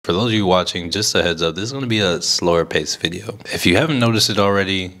For those of you watching, just a heads up, this is going to be a slower paced video. If you haven't noticed it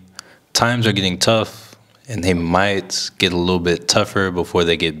already, times are getting tough and they might get a little bit tougher before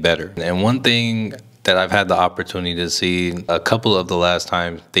they get better. And one thing that I've had the opportunity to see a couple of the last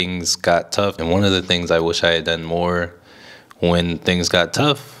times things got tough, and one of the things I wish I had done more when things got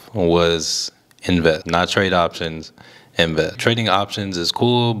tough was invest, not trade options. Invest. Trading options is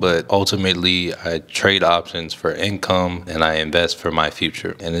cool, but ultimately I trade options for income and I invest for my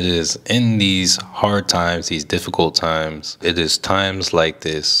future. And it is in these hard times, these difficult times, it is times like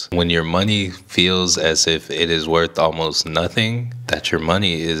this when your money feels as if it is worth almost nothing, that your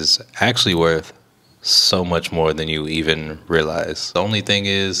money is actually worth so much more than you even realize. The only thing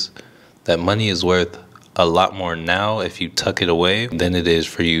is that money is worth a lot more now if you tuck it away than it is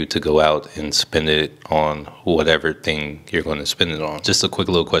for you to go out and spend it on whatever thing you're going to spend it on. Just a quick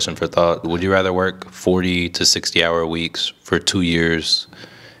little question for thought. Would you rather work 40 to 60 hour weeks for 2 years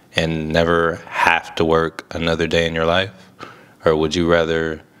and never have to work another day in your life? Or would you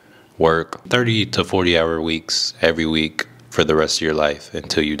rather work 30 to 40 hour weeks every week for the rest of your life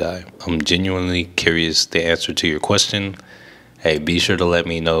until you die? I'm genuinely curious the answer to your question. Hey, be sure to let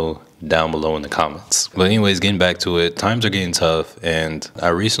me know down below in the comments. But anyways, getting back to it, times are getting tough, and I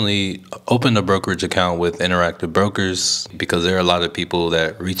recently opened a brokerage account with Interactive Brokers because there are a lot of people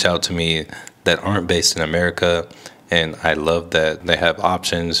that reach out to me that aren't based in America, and I love that they have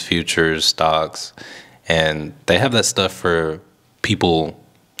options, futures, stocks, and they have that stuff for people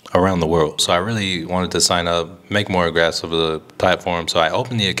around the world. So I really wanted to sign up, make more aggressive of the platform. So I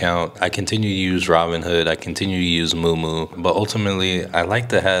opened the account. I continue to use Robinhood. I continue to use Moomoo. But ultimately, I like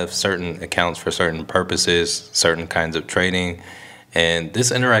to have certain accounts for certain purposes, certain kinds of trading. And this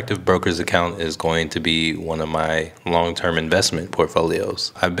Interactive Brokers account is going to be one of my long-term investment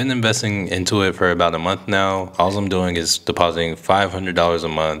portfolios. I've been investing into it for about a month now. All I'm doing is depositing $500 a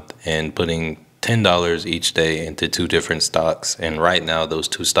month and putting $10 each day into 2 different stocks, and right now those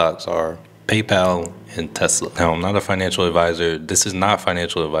 2 stocks are PayPal and Tesla. Now, I'm not a financial advisor. This is not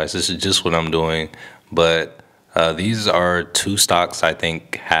financial advice. This is just what I'm doing, but these are 2 stocks I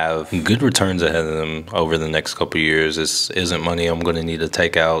think have good returns ahead of them over the next couple of years. This isn't money I'm going to need to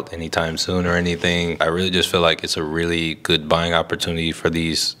take out anytime soon or anything. I really just feel like it's a really good buying opportunity for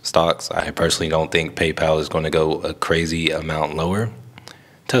these stocks. I personally don't think PayPal is going to go a crazy amount lower.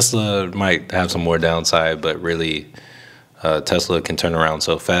 Tesla might have some more downside, but really Tesla can turn around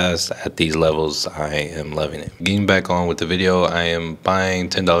so fast at these levels. I am loving it. Getting back on with the video, I am buying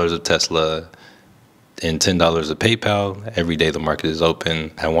 $10 of Tesla and $10 of PayPal every day the market is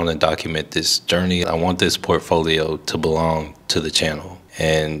open. I want to document this journey. I want this portfolio to belong to the channel.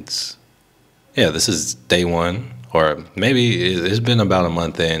 And yeah, this is day 1, or maybe it's been about a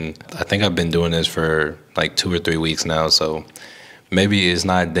month in. I think I've been doing this for like 2 or 3 weeks now, so maybe it's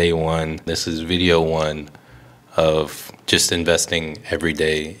not day 1. This is video 1 of just investing every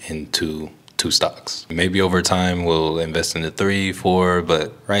day into 2 stocks. Maybe over time we'll invest into 3, 4,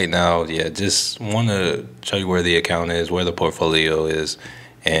 but right now, yeah, just want to show you where the account is, where the portfolio is,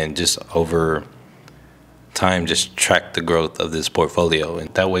 and just over time just track the growth of this portfolio.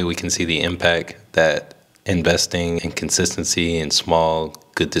 And that way we can see the impact that investing and consistency and small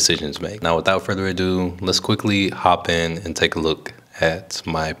good decisions make. Now, without further ado, let's quickly hop in and take a look at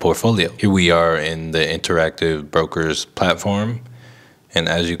my portfolio. Here we are in the Interactive Brokers platform, and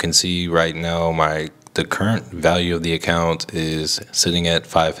as you can see right now, the current value of the account is sitting at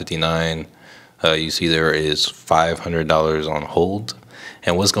 $559. You see there is $500 on hold,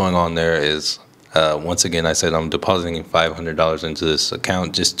 and what's going on there is once again, I said I'm depositing $500 into this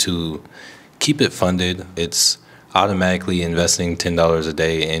account just to keep it funded. It's automatically investing $10 a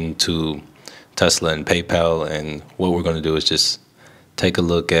day into Tesla and PayPal, and what we're going to do is just take a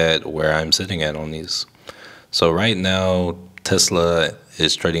look at where I'm sitting at on these. So right now Tesla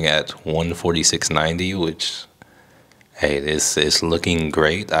is trading at $146.90, which, hey, this is looking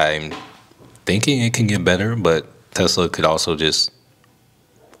great. I'm thinking it can get better, but Tesla could also just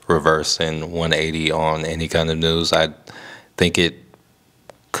reverse in 180 on any kind of news. I think it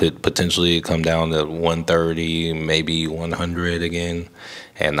could potentially come down to 130, maybe 100 again,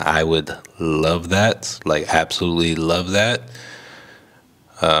 and I would love that, like absolutely love that.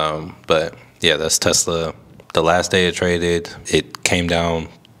 But yeah, that's Tesla. The last day it traded, it came down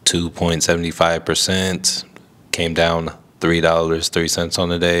 2.75%, came down $3.03 on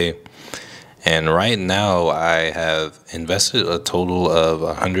the day. And right now I have invested a total of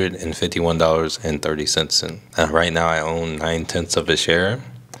 $151.30 in. Right now I own 9/10 of a share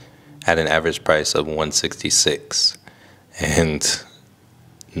at an average price of $166. And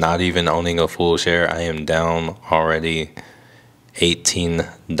not even owning a full share, I am down already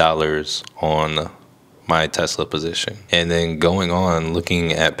 $18 on my Tesla position. And then going on,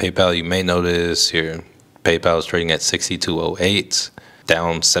 looking at PayPal, you may notice here, PayPal is trading at 62.08,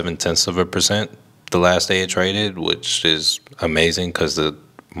 down 0.7% the last day it traded, which is amazing because the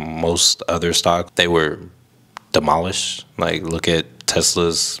most other stock, they were demolished. Like, look at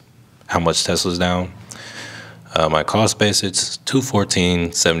Tesla's, how much Tesla's down. My cost base, it's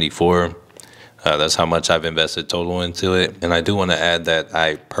 $214.74. That's how much I've invested total into it. And I do want to add that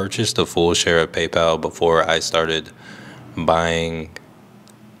I purchased a full share of PayPal before I started buying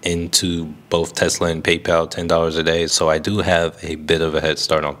into both Tesla and PayPal $10 a day. So I do have a bit of a head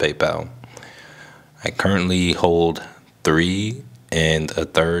start on PayPal. I currently hold 3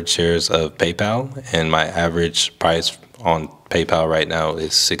 1/3 shares of PayPal, and my average price on PayPal right now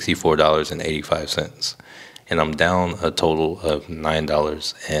is $64.85. And I'm down a total of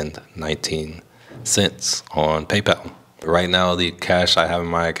 $9.19 on PayPal. Right now, the cash I have in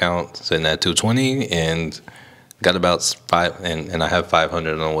my account is sitting at $220, and got about and I have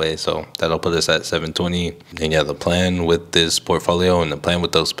 500 on the way, so that'll put us at 720. And yeah, the plan with this portfolio and the plan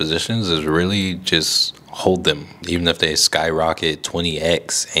with those positions is really just hold them, even if they skyrocket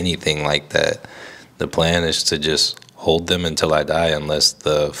 20x, anything like that. The plan is to just hold them until I die, unless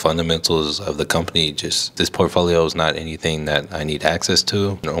the fundamentals of the company just, this portfolio is not anything that I need access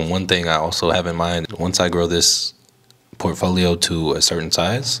to. And one thing I also have in mind, once I grow this portfolio to a certain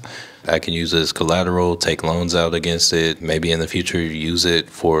size, I can use it as collateral, take loans out against it, maybe in the future use it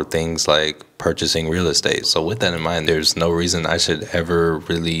for things like purchasing real estate. So with that in mind, there's no reason I should ever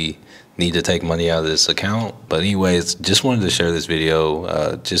really need to take money out of this account. But anyways, just wanted to share this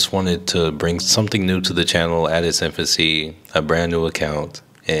video. Just wanted to bring something new to the channel at its infancy, a brand new account,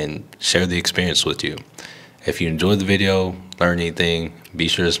 and share the experience with you. If you enjoyed the video, learned anything, be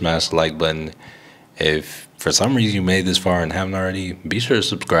sure to smash the like button. If for some reason you made this far and haven't already, be sure to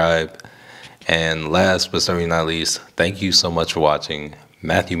subscribe. And last but certainly not least, thank you so much for watching.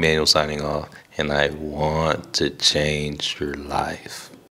 Manuel signing off, and I want to change your life.